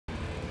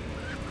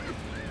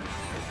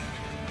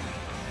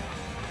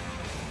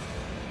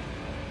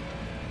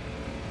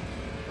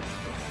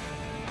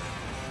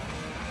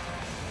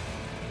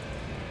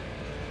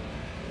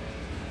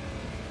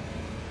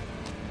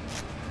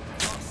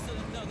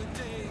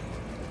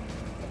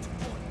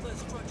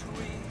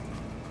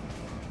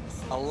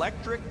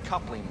Electric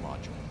coupling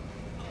module.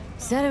 You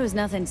said it was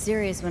nothing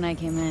serious when I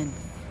came in.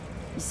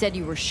 You said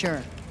you were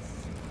sure.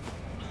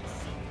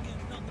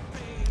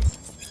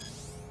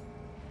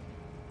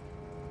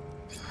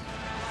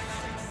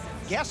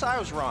 Guess I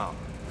was wrong.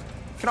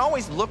 Can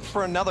always look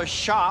for another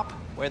shop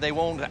where they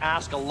won't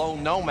ask a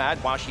lone nomad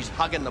while she's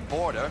hugging the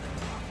border.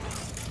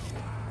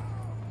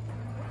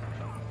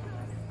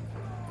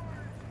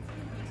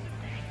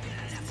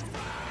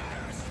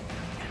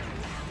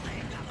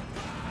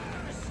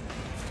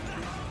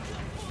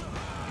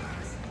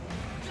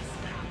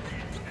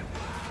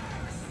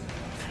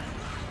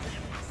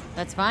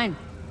 That's fine.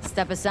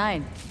 Step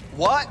aside.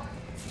 What?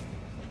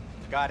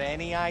 Got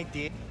any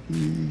idea?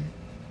 I'm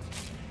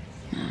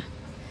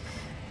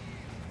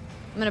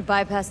gonna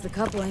bypass the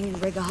coupling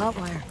and rig a hot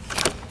wire.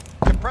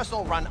 Compressor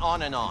will run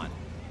on and on.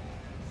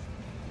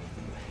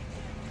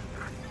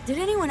 Did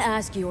anyone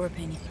ask your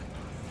opinion?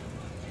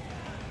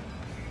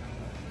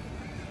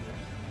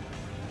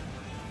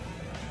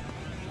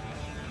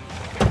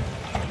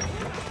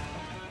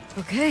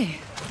 Okay,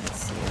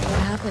 let's see what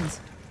happens.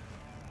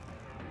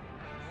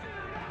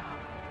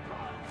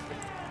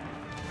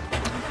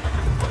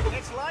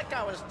 It's like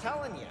I was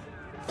telling you.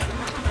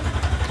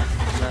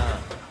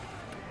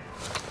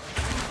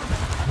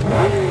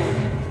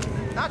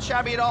 Not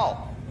shabby at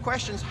all.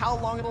 Question's how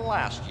long it'll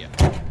last you.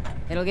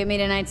 It'll get me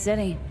to Night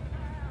City.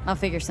 I'll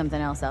figure something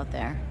else out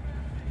there.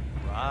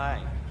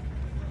 Right.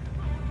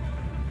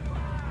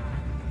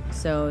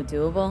 So,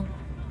 doable?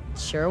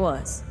 Sure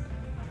was.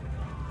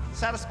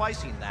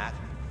 Satisficing that,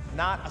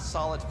 not a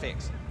solid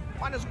fix.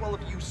 Might as well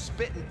have used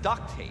spit and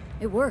duct tape.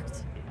 It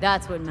worked.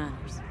 That's what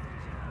matters.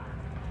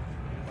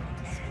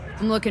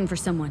 I'm looking for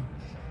someone.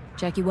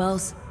 Jackie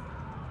Wells?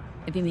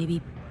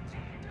 Maybe.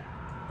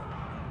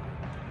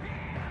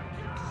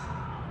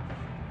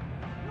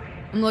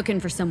 I'm looking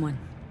for someone.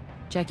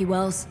 Jackie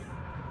Wells?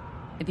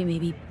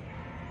 Maybe.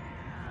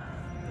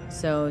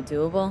 So,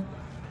 doable?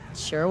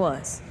 Sure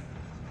was.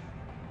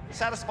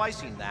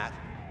 Satisficing that,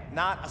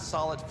 not a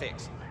solid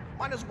fix.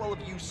 Might as well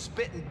have used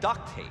spit and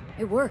duct tape.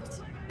 It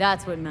worked.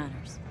 That's what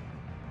matters.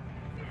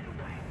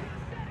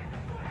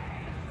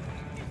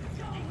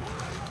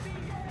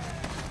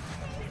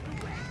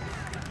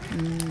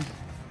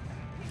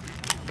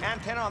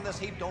 Antenna on this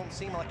heap don't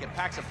seem like it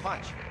packs a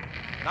punch.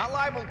 Not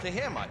liable to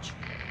hear much.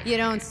 You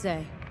don't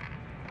say.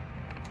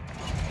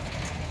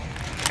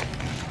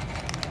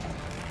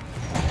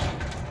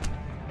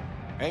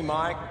 Hey,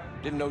 Mike.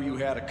 Didn't know you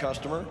had a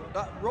customer.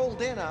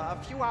 Rolled in a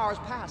few hours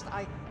past.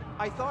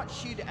 I thought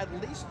she'd at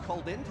least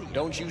called in to you.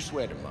 Don't you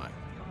sweat it, Mike.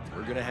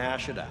 We're gonna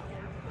hash it out.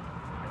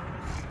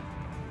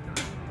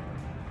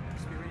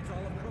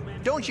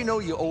 Don't you know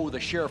you owe the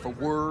sheriff a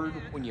word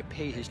when you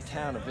pay his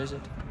town a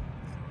visit?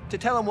 To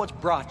tell him what's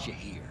brought you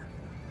here.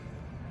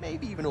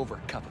 Maybe even over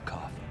a cup of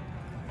coffee.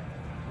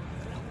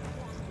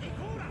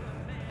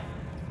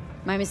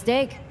 My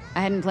mistake.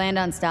 I hadn't planned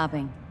on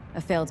stopping.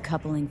 A failed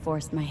coupling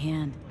forced my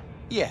hand.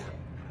 Yeah,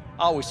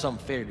 always some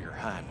failure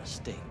hide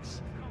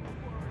mistakes.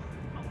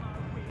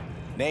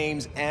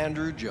 Name's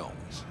Andrew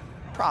Jones.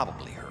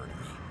 Probably heard of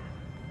me.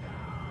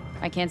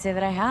 I can't say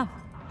that I have.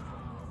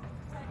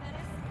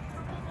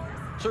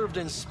 Served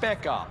in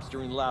Spec Ops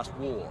during the last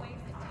war.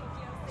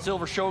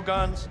 Silver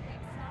Shoguns?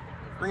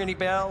 Ring any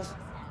bells?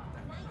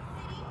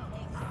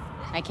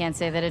 I can't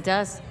say that it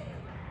does.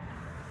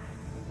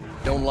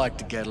 Don't like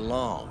to get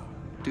along,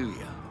 do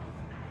ya?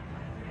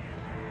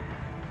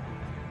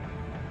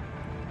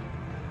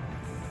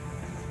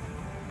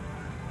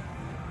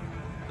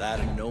 That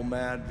a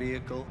Nomad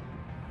vehicle?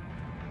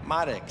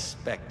 Might have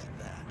expected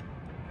that.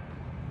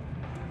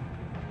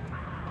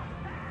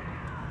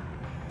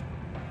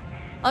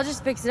 I'll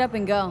just fix it up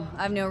and go.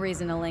 I've no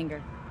reason to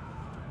linger.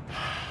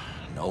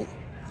 Nope,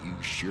 you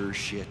sure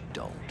shit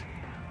don't.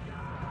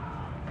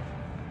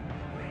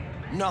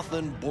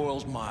 Nothing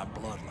boils my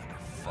blood like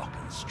a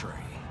fucking stray.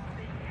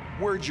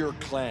 Where'd your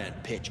clan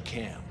pitch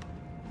camp?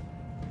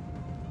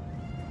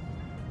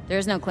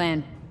 There's no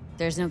clan.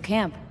 There's no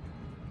camp.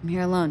 I'm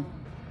here alone.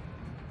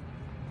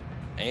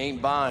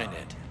 Ain't buying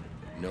it.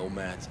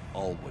 Nomads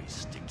always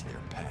stick to their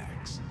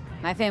packs.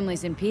 My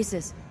family's in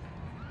pieces.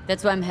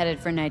 That's why I'm headed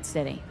for Night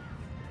City.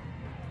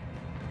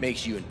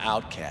 Makes you an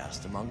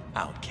outcast among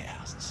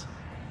outcasts.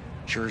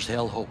 Sure as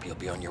hell hope you'll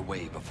be on your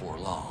way before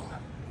long.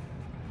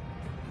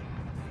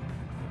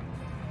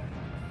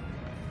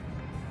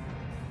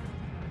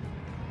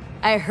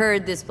 I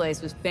heard this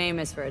place was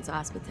famous for its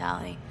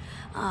hospitality.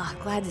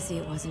 Glad to see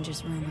it wasn't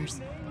just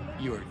rumors.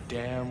 You're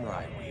damn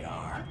right we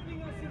are.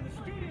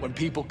 When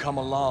people come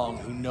along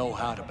who know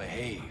how to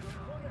behave.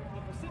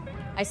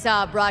 I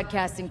saw a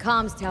broadcasting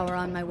comms tower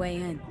on my way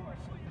in.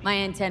 My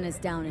antenna's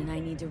down and I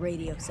need to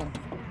radio someone.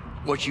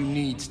 What you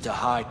need's to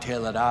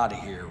hightail it out of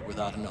here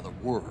without another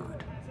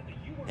word.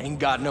 Ain't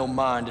got no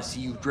mind to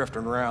see you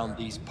drifting around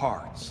these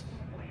parts.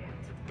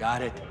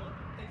 Got it?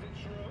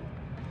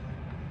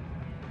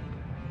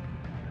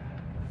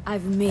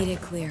 I've made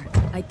it clear.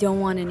 I don't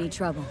want any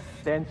trouble.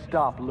 Then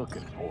stop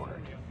looking for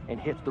it and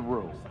hit the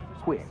road,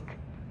 quick.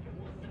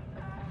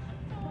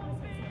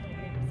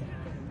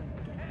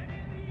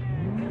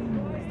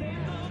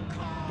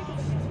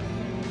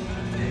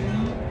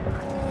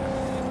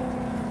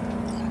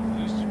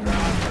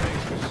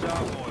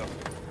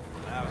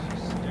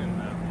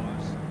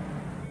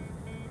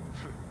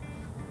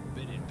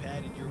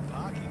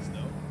 Rockies, though.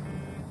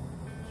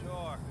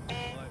 Sure,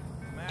 but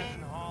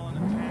imagine hauling a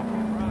tank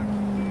of Rockies.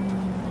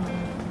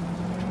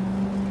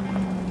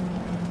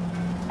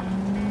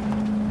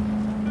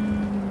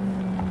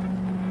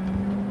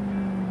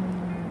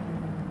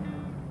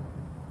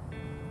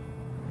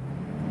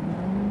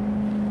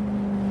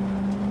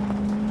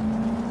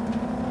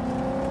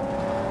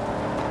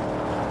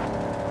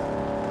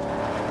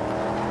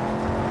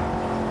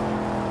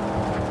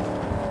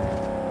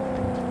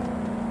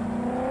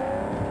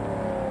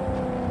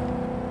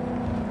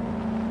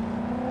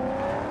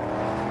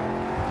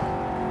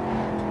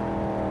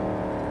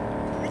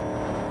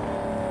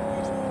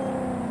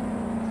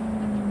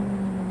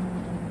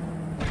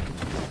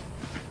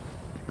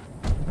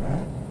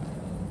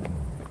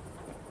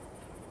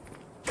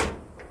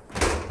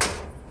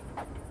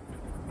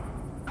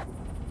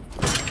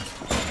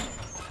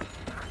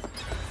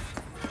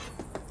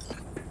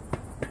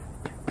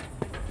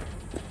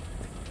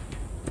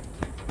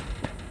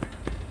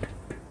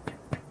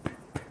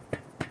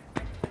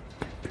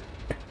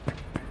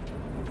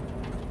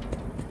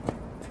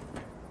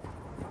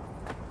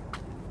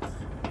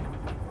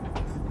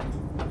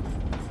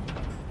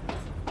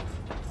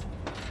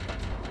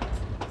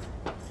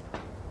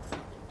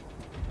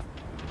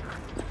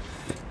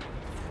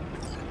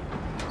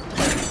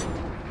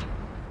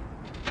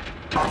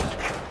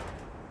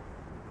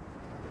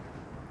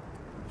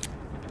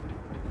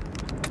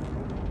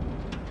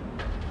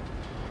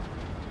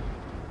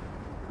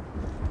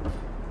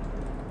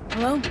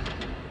 Hello?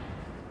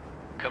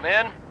 Come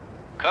in.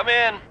 Come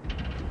in.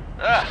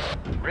 Ah,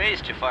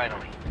 raised you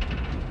finally.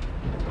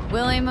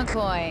 Willie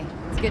McCoy.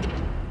 It's good to...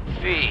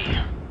 Fee.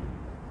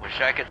 Wish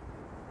I could...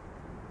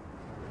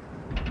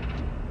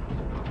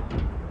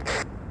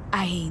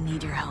 I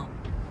need your help.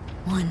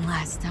 One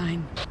last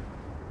time.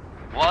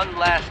 One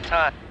last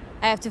time.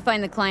 I have to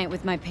find the client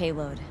with my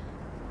payload.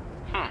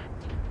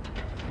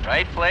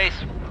 Right place?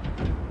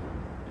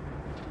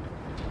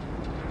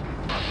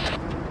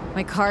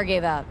 My car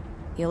gave out.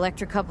 The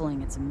electric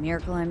coupling, it's a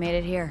miracle I made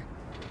it here.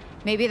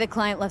 Maybe the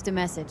client left a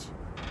message.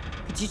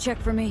 Could you check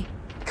for me?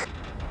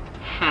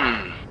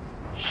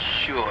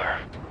 Sure.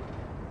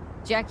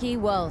 Jackie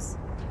Wells.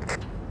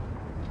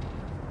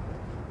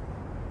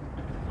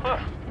 Huh.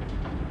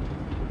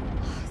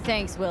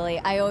 Thanks, Willie.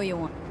 I owe you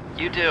one.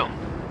 You do.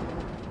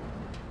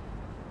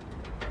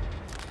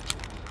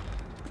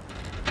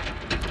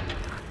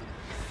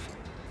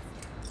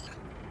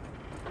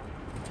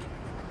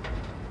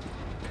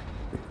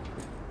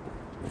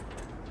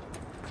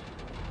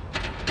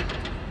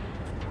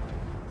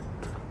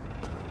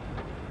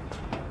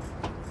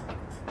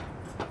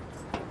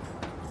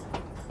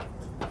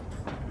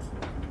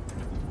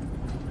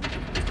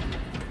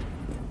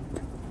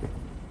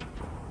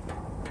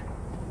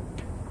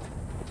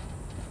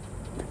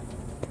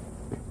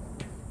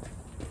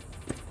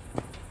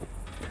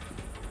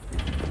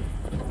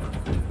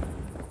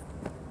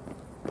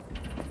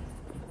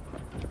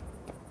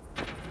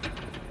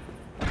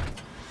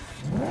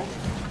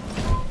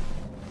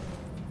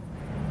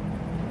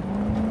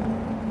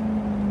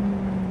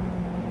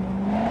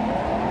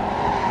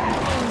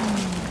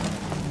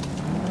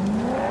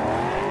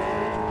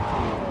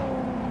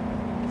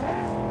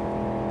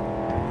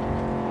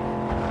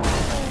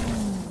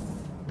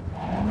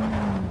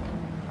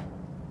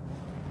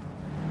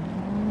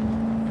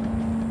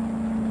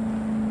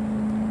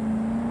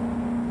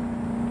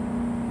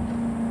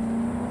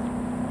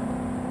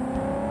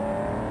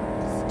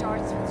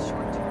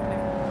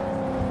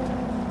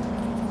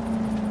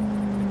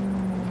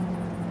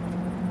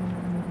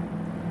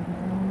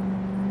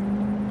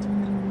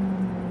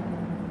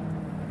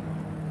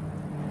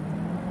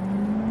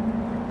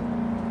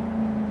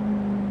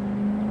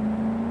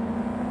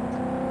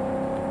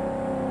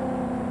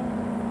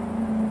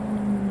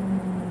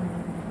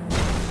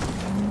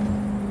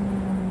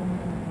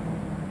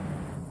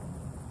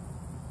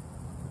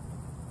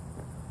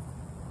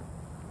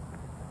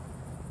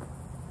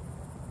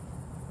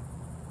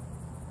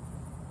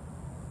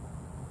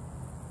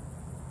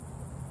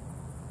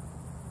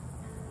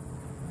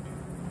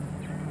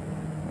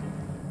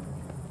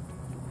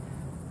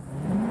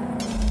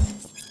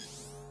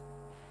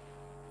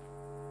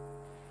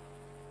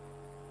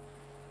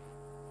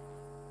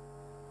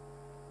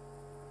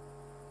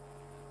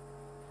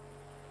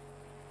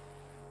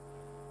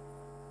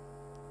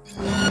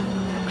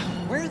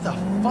 Where the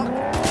fuck?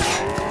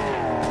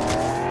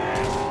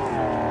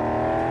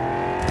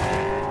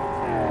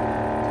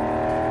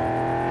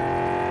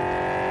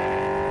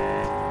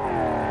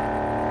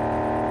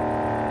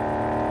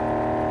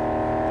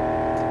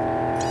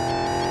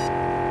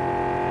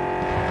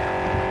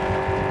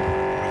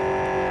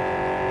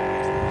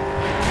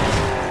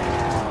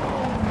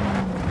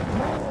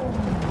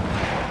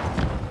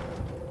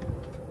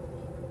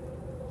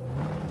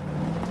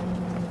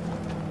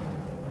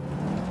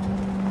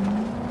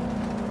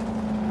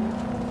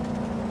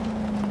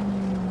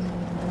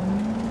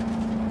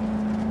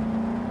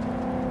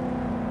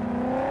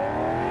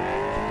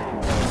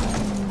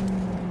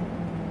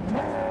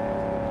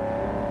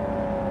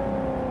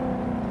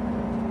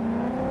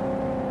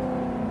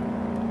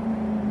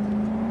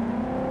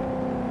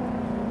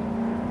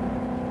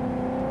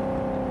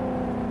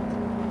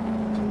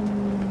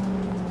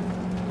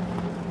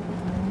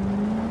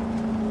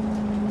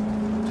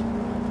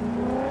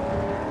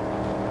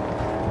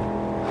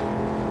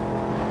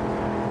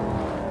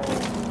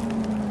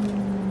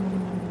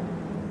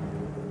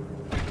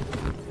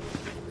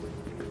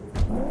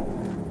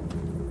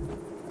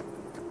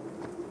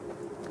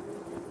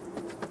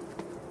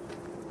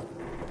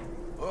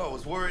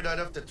 was worried I'd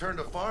have to turn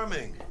to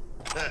farming.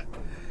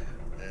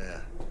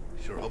 Yeah,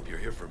 sure hope you're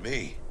here for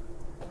me.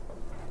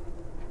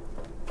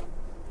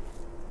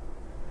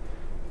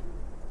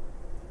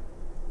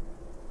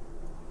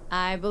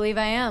 I believe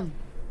I am.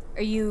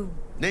 Are you...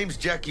 Name's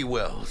Jackie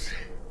Wells.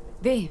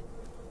 V.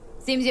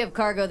 Seems you have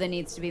cargo that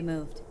needs to be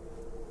moved.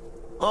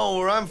 Oh,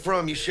 where I'm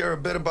from, you share a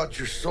bit about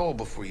your soul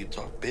before you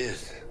talk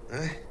biz,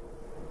 eh?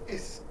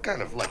 It's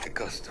kind of like a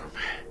custom.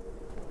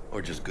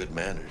 Or just good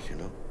manners, you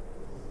know?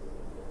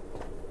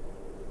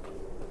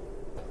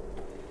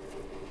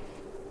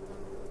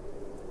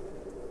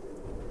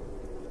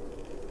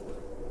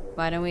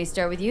 Why don't we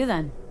start with you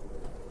then?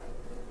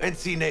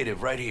 NC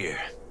native, right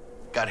here.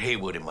 Got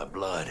Haywood in my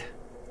blood.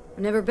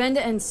 I've never been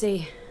to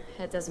NC.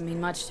 That doesn't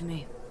mean much to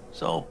me.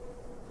 So,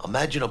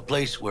 imagine a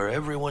place where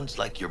everyone's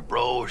like your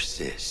bro or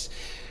sis.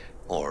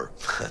 Or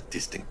a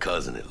distant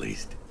cousin, at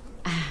least.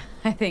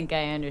 I think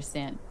I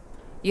understand.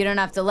 You don't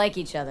have to like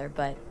each other,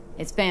 but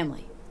it's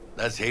family.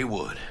 That's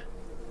Haywood.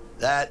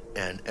 That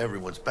and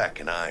everyone's back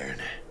in iron.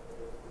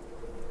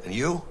 And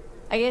you?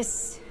 I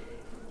guess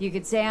you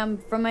could say I'm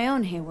from my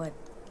own Haywood.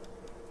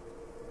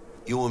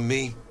 You and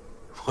me,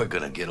 we're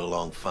gonna get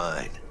along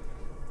fine.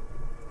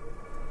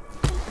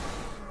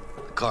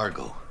 The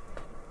cargo.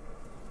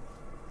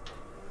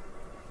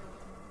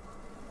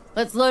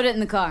 Let's load it in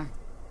the car.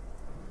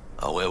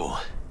 A huevo.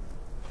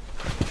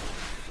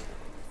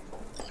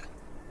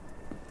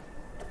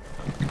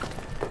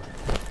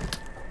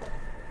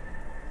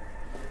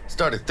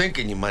 Started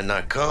thinking you might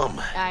not come.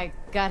 I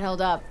got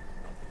held up.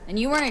 And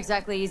you weren't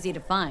exactly easy to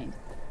find.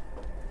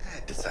 I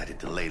decided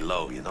to lay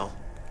low, you know?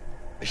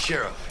 The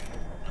sheriff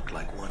looked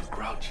like one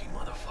grouchy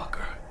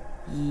motherfucker.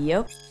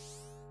 Yep.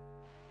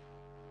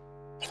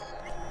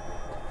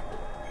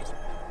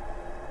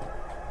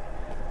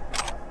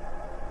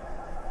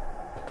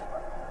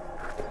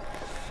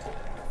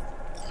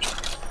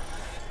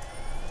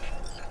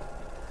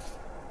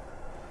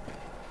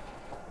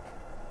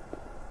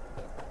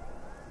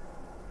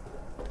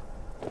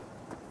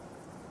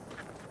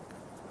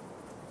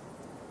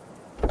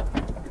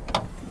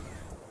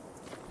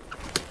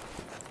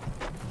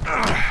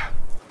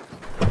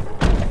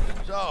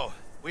 So,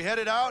 we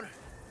headed out?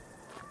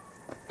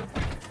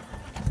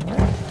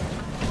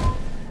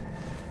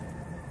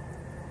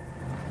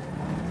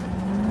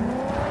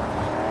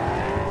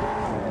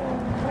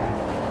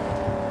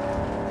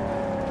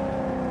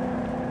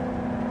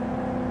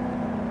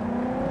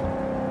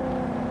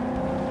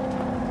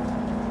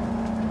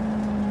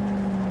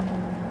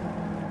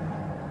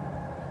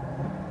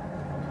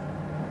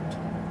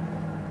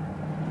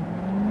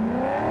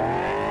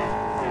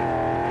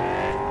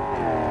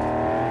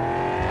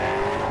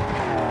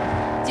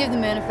 Do you have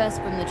the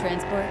manifest from the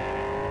transport?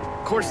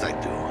 Of course I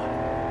do.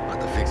 But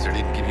the fixer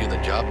didn't give you the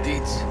job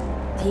deeds?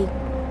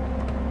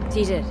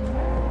 He did.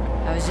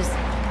 I was just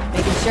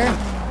making sure.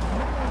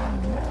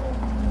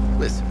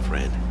 Listen,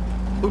 friend.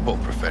 We're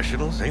both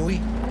professionals, ain't we?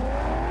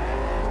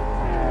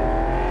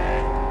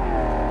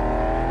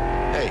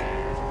 Hey,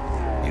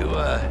 you,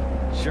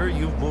 sure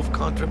you've moved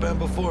contraband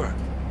before?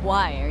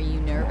 Why? Are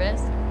you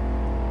nervous?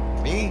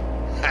 Me?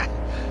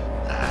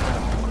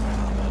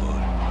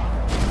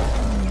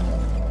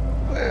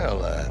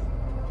 Well,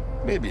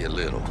 maybe a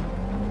little.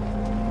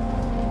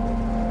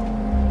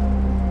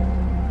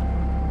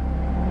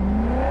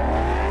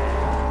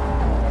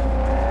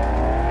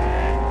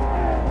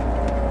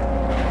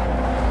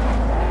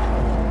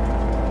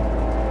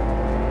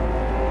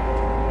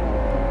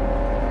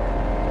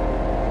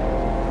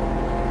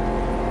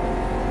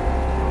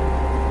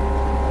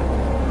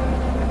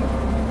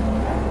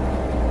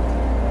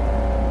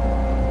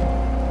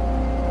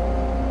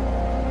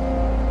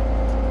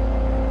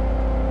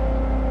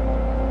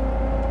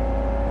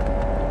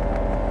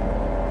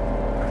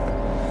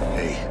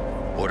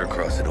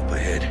 Crossing up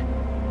ahead.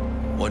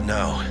 What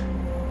now?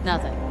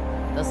 Nothing.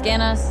 They'll scan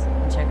us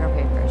and check our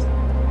papers.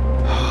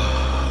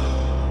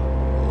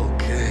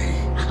 Okay.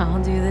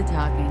 I'll do the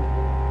talking.